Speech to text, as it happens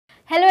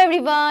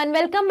everyone,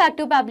 welcome back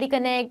to Pabbly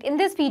Connect. In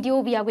this video,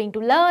 we are going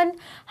to learn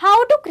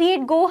how to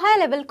create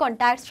GoHighLevel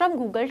contacts from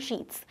Google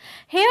Sheets.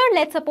 Here,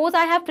 let's suppose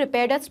I have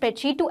prepared a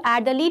spreadsheet to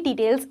add the lead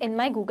details in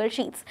my Google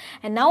Sheets.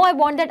 And now I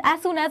want that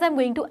as soon as I'm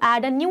going to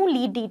add a new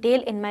lead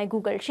detail in my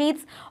Google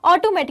Sheets,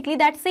 automatically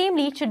that same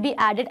lead should be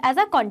added as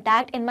a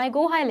contact in my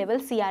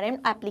GoHighLevel CRM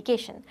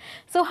application.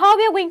 So how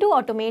we are going to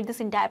automate this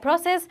entire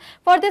process?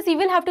 For this, we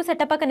will have to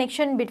set up a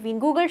connection between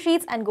Google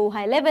Sheets and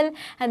GoHighLevel,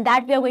 and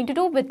that we are going to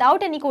do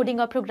without any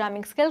coding or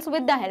programming skills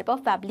with the help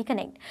of Pabbly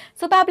Connect.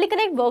 So Pabbly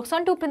Connect works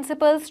on two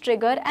principles,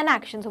 trigger and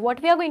action. So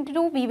what we are going to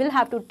do, we will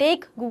have to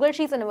take Google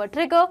Sheets in our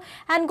trigger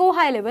and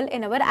GoHighLevel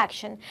in our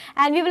action.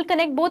 And we will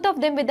connect both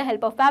of them with the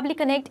help of Pabbly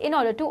Connect in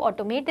order to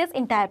automate this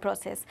entire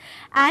process.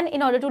 And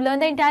in order to learn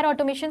the entire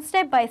automation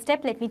step by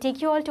step, let me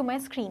take you all to my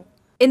screen.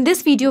 In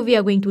this video, we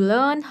are going to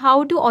learn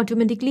how to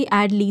automatically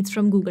add leads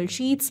from Google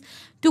Sheets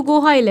to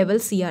GoHighLevel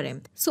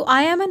CRM. So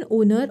I am an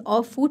owner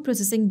of food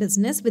processing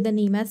business with the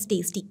name as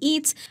Tasty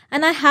Eats,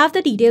 and I have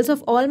the details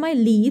of all my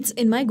leads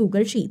in my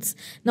Google Sheets.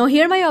 Now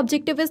here my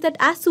objective is that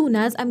as soon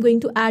as I'm going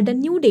to add a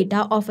new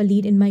data of a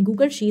lead in my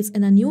Google Sheets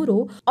in a new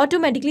row,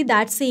 automatically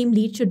that same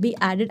lead should be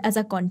added as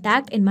a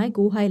contact in my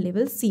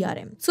GoHighLevel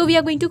CRM. So we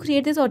are going to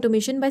create this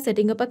automation by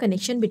setting up a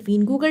connection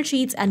between Google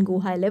Sheets and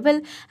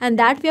GoHighLevel, and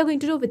that we are going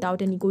to do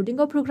without any coding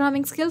or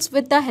programming skills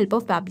with the help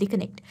of Pabbly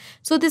Connect.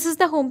 So this is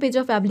the homepage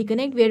of Pabbly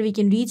Connect, where we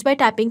can reach by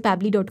tapping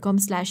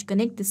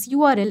pabbly.com/connect, this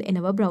URL in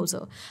our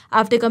browser.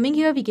 After coming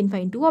here, we can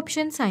find two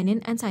options, sign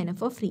in and sign up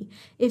for free.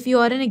 If you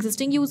are an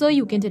existing user,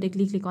 you can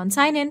directly click on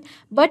sign in,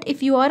 but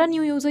if you are a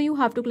new user, you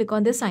have to click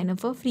on the sign up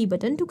for free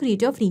button to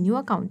create your free new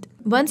account.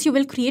 Once you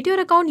will create your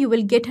account, you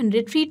will get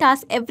 100 free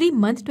tasks every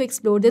month to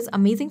explore this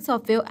amazing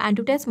software and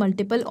to test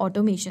multiple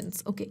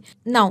automations. Okay,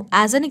 now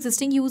as an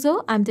existing user,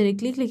 I'm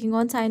directly clicking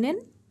on sign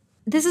in.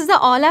 This is the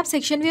all app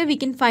section where we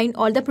can find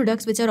all the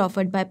products which are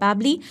offered by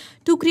Pabbly.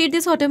 To create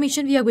this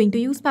automation, we are going to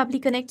use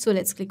Pabbly Connect. So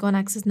let's click on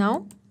access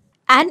now.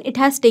 And it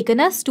has taken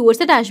us towards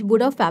the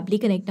dashboard of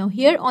Pabbly Connect. Now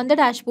here on the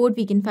dashboard,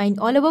 we can find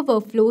all our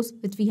workflows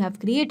which we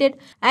have created,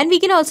 and we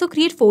can also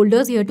create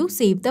folders here to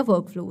save the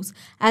workflows.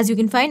 As you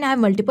can find, I have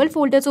multiple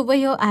folders over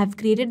here. I have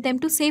created them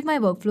to save my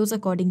workflows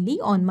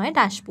accordingly on my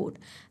dashboard.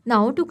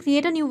 Now to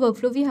create a new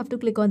workflow, we have to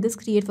click on this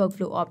create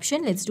workflow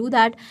option. Let's do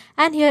that.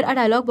 And here a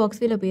dialog box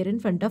will appear in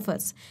front of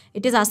us.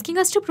 It is asking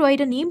us to provide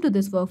a name to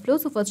this workflow.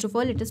 So first of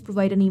all, let us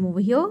provide a name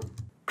over here.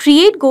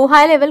 Create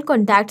GoHighLevel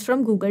contacts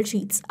from Google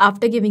Sheets.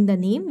 After giving the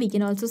name, we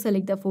can also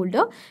select the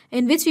folder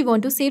in which we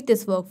want to save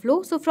this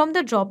workflow. So from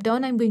the drop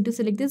down, I'm going to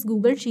select this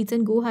Google Sheets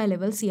and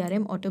GoHighLevel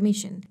CRM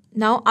automation.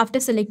 Now after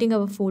selecting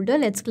our folder,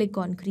 let's click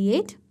on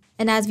create.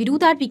 And as we do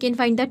that, we can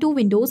find that two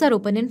windows are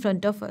open in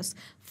front of us.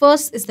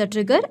 First is the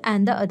trigger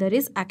and the other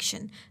is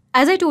action.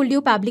 As I told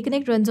you, Pabbly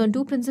Connect runs on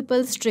two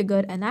principles,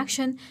 trigger and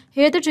action.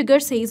 Here the trigger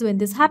says when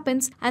this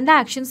happens and the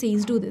action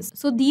says do this.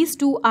 So these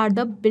two are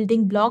the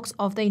building blocks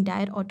of the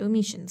entire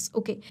automations.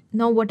 Okay.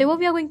 Now whatever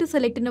we are going to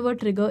select in our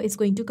trigger is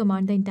going to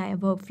command the entire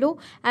workflow,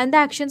 and the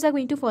actions are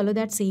going to follow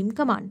that same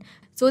command.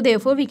 So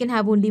therefore we can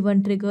have only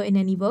one trigger in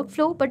any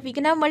workflow, but we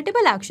can have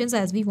multiple actions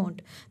as we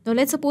want. Now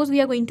let's suppose we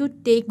are going to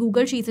take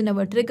Google Sheets in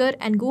our trigger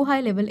and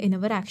GoHighLevel in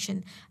our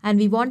action. And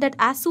we want that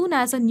as soon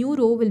as a new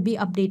row will be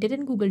updated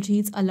in Google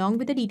Sheets along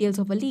with the details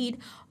of a lead,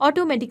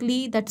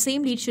 automatically that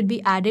same lead should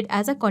be added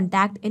as a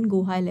contact in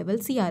GoHighLevel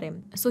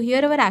CRM. So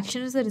here our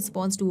action is a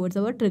response towards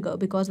our trigger,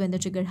 because when the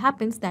trigger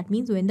happens, that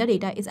means when the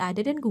data is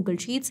added in Google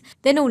Sheets,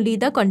 then only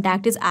the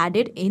contact is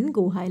added in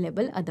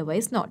GoHighLevel,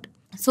 otherwise not.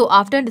 So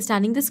after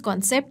understanding this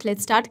concept,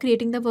 let's start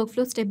creating the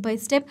workflow step by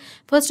step.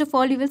 First of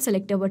all, we will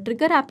select our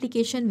trigger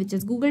application, which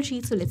is Google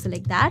Sheets. So let's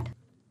select that.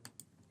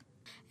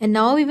 And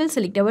now we will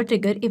select our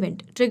trigger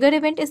event. Trigger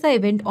event is the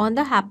event on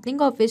the happening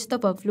of which the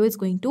workflow is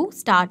going to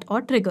start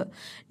or trigger.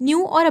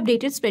 New or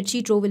updated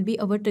spreadsheet row will be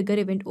our trigger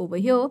event over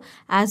here,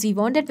 as we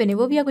want that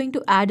whenever we are going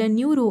to add a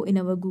new row in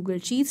our Google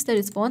Sheets, the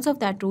response of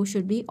that row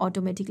should be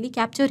automatically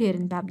captured here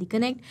in Pabbly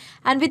Connect.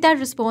 And with that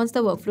response,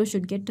 the workflow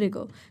should get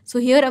triggered. So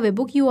here a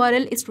webhook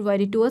URL is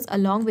provided to us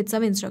along with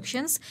some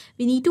instructions.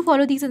 We need to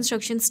follow these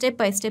instructions step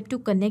by step to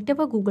connect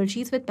our Google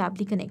Sheets with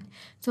Pabbly Connect.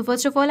 So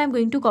first of all, I'm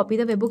going to copy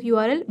the webhook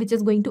URL, which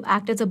is going to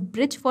act as a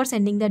bridge for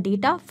sending the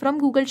data from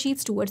Google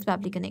Sheets towards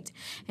Pabbly Connect.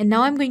 And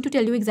now I'm going to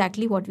tell you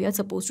exactly what we are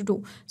supposed to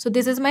do. So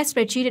this is my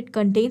spreadsheet. It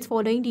contains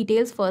following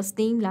details: first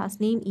name, last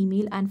name,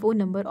 email, and phone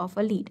number of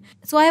a lead.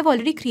 So I have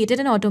already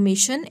created an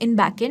automation in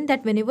backend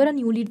that whenever a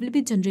new lead will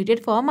be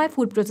generated for my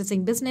food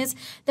processing business,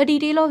 the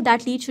detail of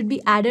that lead should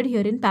be added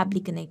here in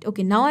Pabbly Connect.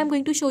 Okay, now I'm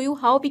going to show you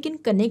how we can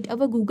connect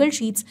our Google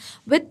Sheets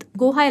with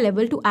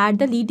GoHighLevel to add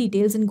the lead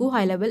details in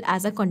GoHighLevel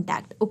as a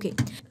contact. Okay,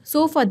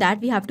 so for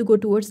that we have to go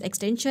towards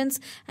extensions,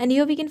 and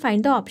here we can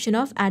find the option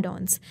of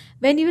add-ons.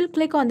 When you will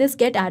click on this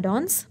get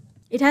add-ons,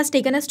 it has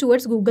taken us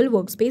towards Google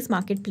Workspace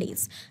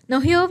Marketplace. Now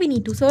here we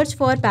need to search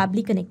for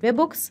Pabbly Connect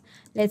Webhooks.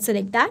 Let's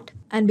select that.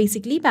 And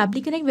basically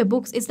Pabbly Connect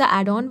Webhooks is the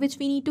add-on which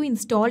we need to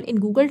install in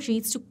Google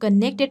Sheets to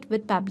connect it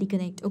with Pabbly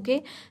Connect.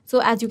 Okay. So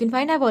as you can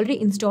find, I've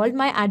already installed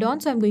my add-on.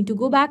 So I'm going to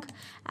go back.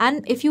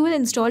 And if you will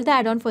install the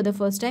add-on for the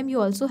first time,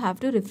 you also have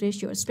to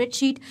refresh your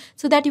spreadsheet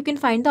so that you can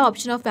find the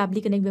option of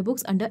Pabbly Connect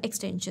Webhooks under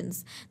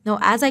extensions. Now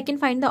as I can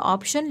find the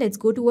option, let's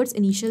go towards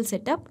initial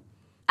setup.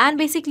 And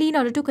basically, in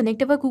order to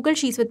connect our Google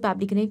Sheets with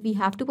Pabbly Connect, we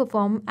have to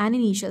perform an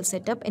initial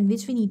setup in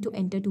which we need to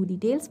enter two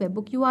details,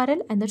 webbook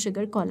URL and the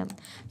trigger column.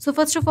 So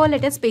first of all,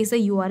 let us paste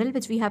the URL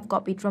which we have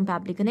copied from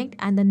Pabbly Connect,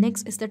 and the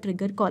next is the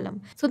trigger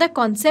column. So the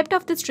concept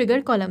of this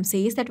trigger column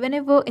says that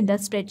whenever in the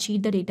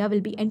spreadsheet the data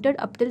will be entered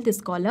up till this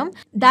column,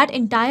 that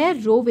entire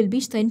row will be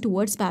sent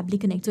towards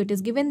Pabbly Connect. So it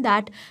is given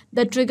that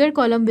the trigger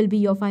column will be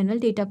your final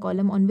data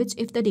column, on which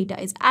if the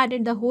data is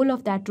added, the whole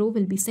of that row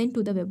will be sent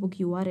to the webbook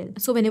URL.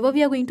 So whenever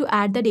we are going to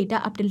add the data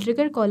up till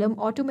trigger column,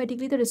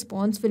 automatically the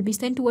response will be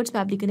sent towards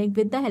Pabbly Connect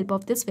with the help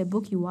of this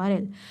webbook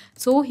URL.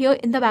 So here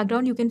in the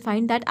background you can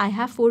find that I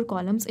have 4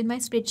 columns in my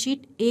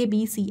spreadsheet, A,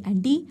 B, C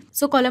and D.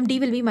 So column D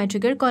will be my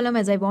trigger column,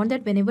 as I want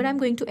that whenever I'm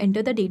going to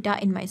enter the data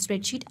in my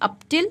spreadsheet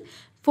up till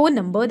phone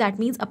number, that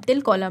means up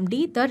till column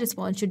D, the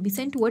response should be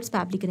sent towards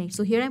Pabbly Connect.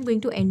 So here I'm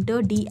going to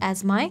enter D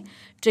as my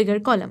trigger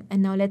column.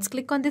 And now let's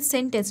click on this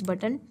send test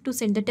button to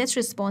send the test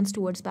response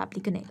towards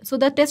Pabbly Connect. So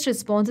the test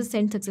response is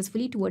sent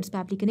successfully towards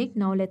Pabbly Connect.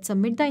 Now let's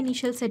submit the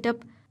initial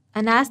setup.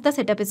 And as the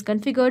setup is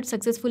configured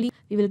successfully,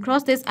 we will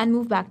cross this and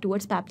move back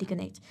towards Pabbly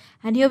Connect.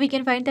 And here we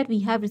can find that we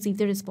have received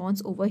the response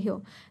over here.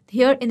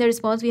 Here in the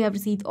response, we have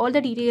received all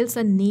the details,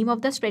 the name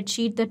of the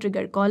spreadsheet, the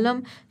trigger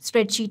column,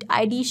 spreadsheet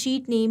ID,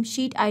 sheet name,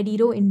 sheet ID,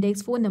 row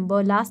index, phone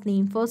number, last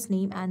name, first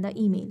name, and the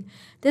email.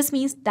 This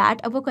means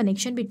that our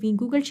connection between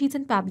Google Sheets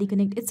and Pabbly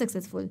Connect is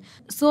successful.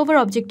 So our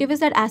objective is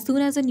that as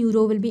soon as a new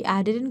row will be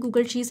added in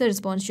Google Sheets, the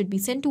response should be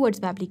sent towards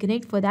Pabbly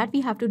Connect. For that,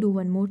 we have to do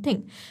one more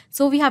thing.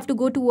 So we have to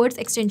go towards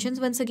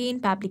extensions once again,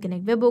 Pabbly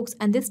Connect Webhooks,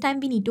 and this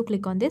time we need to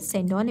click on this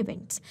send on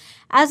events.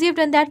 As we have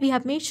done that, we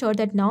have made sure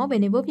that now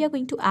whenever we are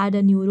going to add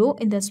a new row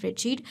in the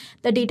spreadsheet,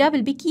 the data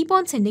will be keep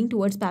on sending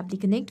towards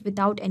Pabbly Connect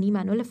without any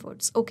manual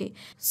efforts. Okay,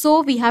 so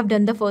we have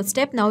done the first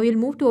step. Now we'll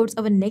move towards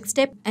our next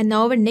step, and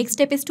now our next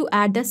step is to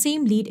add the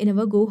same lead in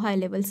our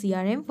GoHighLevel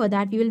CRM. For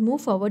that, we will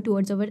move forward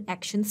towards our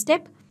action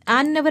step,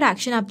 and in our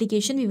action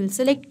application, we will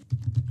select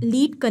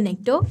lead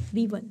connector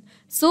V1.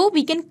 So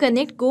we can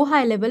connect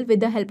GoHighLevel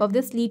with the help of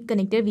this lead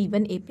connector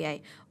V1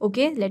 API.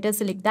 Okay, let us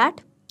select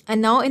that.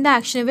 And now in the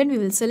action event, we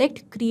will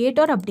select create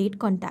or update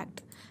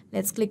contact.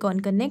 Let's click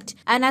on connect,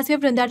 and as we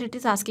have done that, it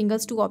is asking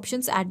us two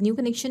options: add new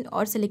connection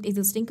or select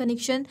existing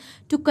connection.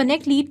 To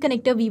connect lead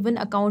connector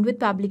V1 account with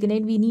Pabbly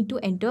Connect, we need to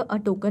enter a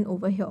token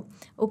over here.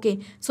 Okay,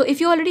 so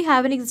if you already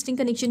have an existing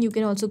connection, you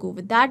can also go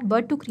with that,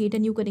 but to create a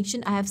new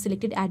connection, I have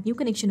selected add new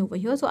connection over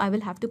here, so I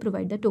will have to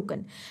provide the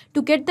token.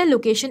 To get the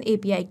location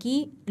API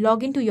key,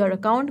 log into your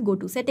account, go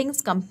to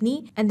settings,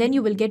 company, and then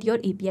you will get your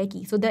API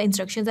key. So the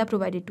instructions are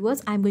provided to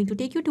us. I'm going to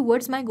take you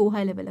towards my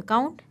GoHighLevel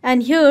account,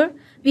 and here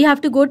we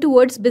have to go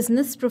towards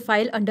business profile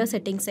under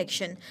settings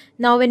section.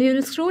 Now when we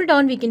will scroll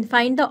down, we can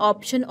find the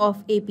option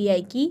of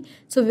API key.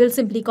 So we will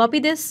simply copy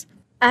this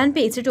and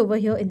paste it over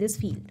here in this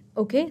field.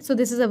 Okay, so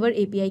this is our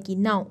API key.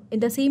 Now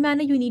in the same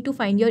manner, you need to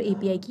find your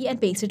API key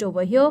and paste it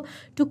over here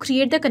to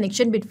create the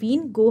connection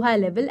between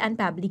GoHighLevel and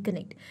Pabbly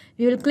Connect.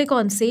 We will click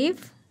on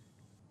save.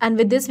 And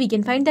with this, we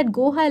can find that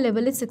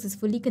GoHighLevel is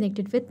successfully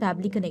connected with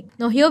Pabbly Connect.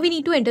 Now here we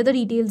need to enter the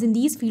details in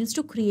these fields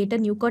to create a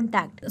new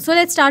contact. So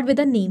let's start with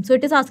a name. So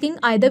it is asking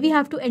either we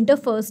have to enter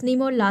first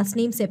name or last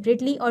name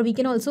separately, or we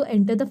can also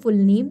enter the full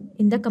name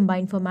in the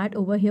combined format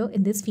over here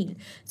in this field.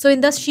 So in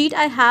the sheet,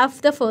 I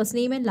have the first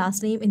name and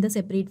last name in the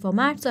separate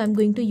format. So I'm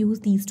going to use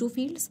these two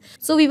fields.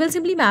 So we will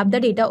simply map the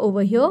data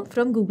over here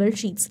from Google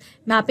Sheets.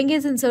 Mapping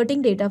is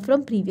inserting data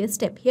from previous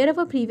step. Here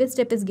our previous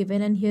step is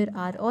given, and here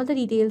are all the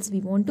details.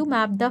 We want to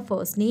map the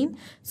first name.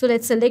 So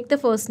let's select the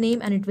first name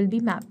and it will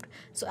be mapped.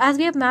 So as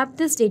we have mapped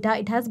this data,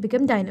 it has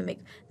become dynamic.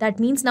 That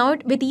means now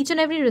with each and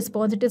every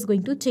response, it is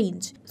going to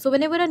change. So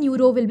whenever a new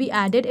row will be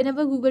added in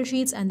our Google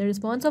Sheets and the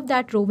response of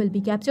that row will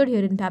be captured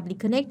here in Pabbly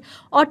Connect,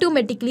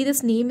 automatically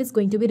this name is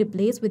going to be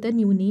replaced with a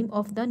new name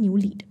of the new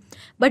lead.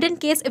 But in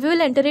case if we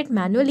will enter it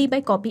manually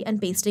by copy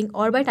and pasting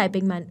or by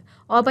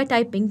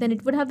typing, then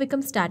it would have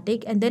become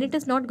static, and then it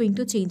is not going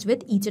to change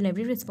with each and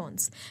every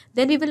response.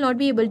 Then we will not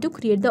be able to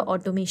create the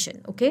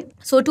automation. Okay,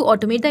 so to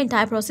automate the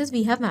entire process,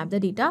 we have mapped the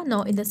data.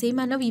 Now in the same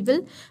manner, we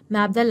will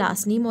map the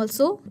last name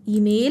also,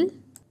 email,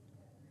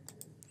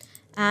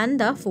 and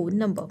the phone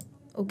number.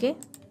 Okay,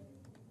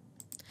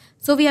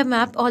 so we have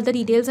mapped all the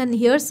details, and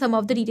here some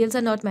of the details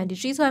are not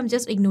mandatory, so I'm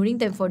just ignoring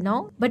them for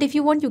now. But if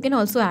you want, you can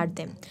also add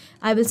them.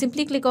 I will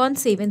simply click on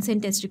save and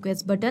send test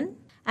request button.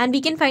 And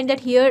we can find that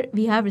here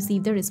we have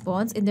received the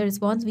response. In the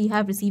response, we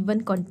have received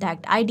one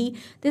contact ID.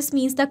 This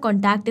means the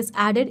contact is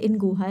added in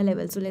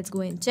GoHighLevel. So let's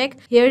go and check.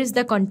 Here is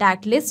the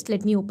contact list.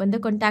 Let me open the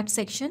contact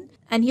section.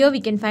 And here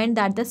we can find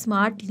that the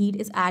smart lead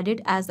is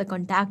added as the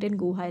contact in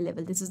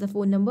GoHighLevel. This is the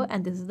phone number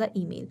and this is the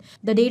email.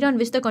 The date on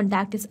which the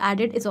contact is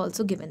added is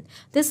also given.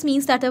 This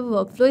means that our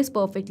workflow is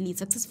perfectly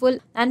successful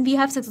and we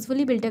have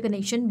successfully built a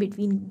connection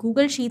between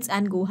Google Sheets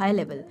and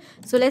GoHighLevel.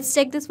 So let's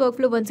check this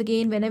workflow once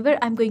again. Whenever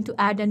I'm going to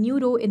add a new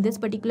row in this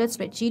particular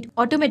spreadsheet,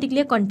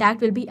 automatically a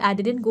contact will be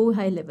added in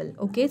GoHighLevel.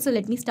 Okay, so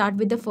let me start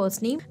with the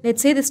first name.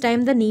 Let's say this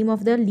time the name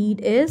of the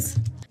lead is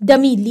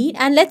dummy lead,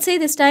 and let's say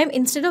this time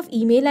instead of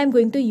email I'm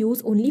going to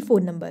use only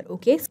phone number.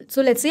 Okay,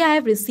 so let's say I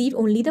have received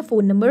only the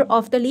phone number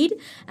of the lead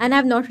and I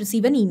have not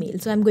received an email,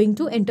 so I'm going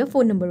to enter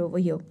phone number over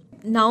here.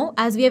 Now,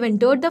 as we have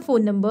entered the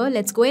phone number,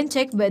 let's go and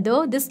check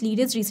whether this lead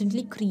is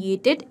recently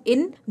created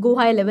in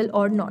GoHighLevel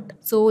or not.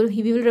 So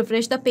we will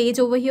refresh the page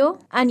over here,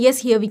 and yes,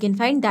 here we can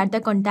find that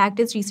the contact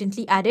is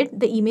recently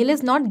added. The email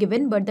is not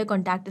given, but the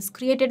contact is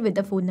created with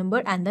the phone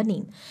number and the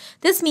name.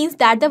 This means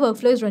that the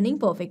workflow is running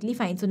perfectly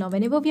fine. So now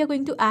whenever we are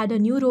going to add a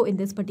new row in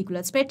this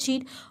particular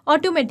spreadsheet,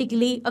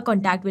 automatically a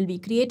contact will be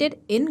created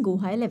in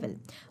GoHighLevel.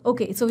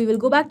 Okay, so we will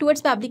go back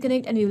towards Pabbly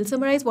Connect and we will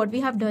summarize what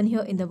we have done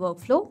here in the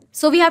workflow.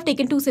 So we have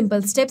taken two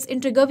simple steps. In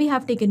trigger, we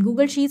have taken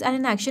Google Sheets, and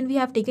in action, we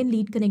have taken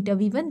lead connector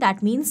V1,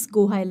 that means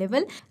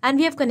GoHighLevel, and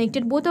we have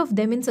connected both of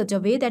them in such a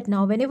way that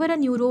now whenever a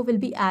new row will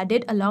be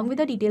added along with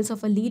the details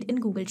of a lead in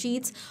Google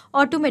Sheets,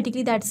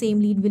 automatically that same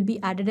lead will be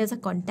added as a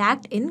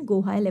contact in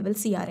GoHighLevel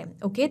CRM.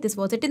 Okay, this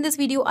was it in this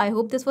video. I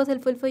hope this was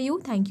helpful for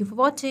you. Thank you for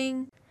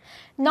watching.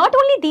 Not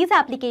only these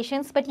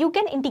applications, but you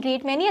can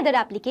integrate many other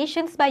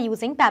applications by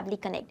using Pabbly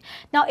Connect.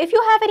 Now, if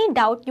you have any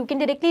doubt, you can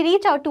directly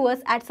reach out to us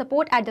at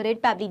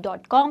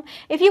support@pabbly.com.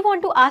 If you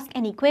want to ask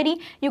any query,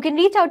 you can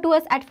reach out to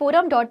us at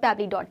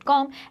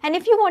forum.pabbly.com. And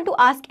if you want to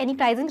ask any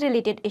pricing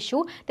related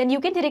issue, then you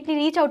can directly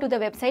reach out to the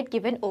website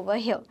given over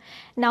here.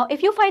 Now,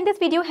 if you find this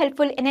video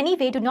helpful in any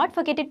way, do not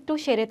forget to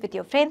share it with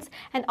your friends.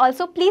 And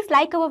also, please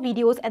like our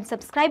videos and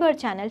subscribe our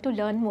channel to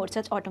learn more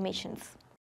such automations.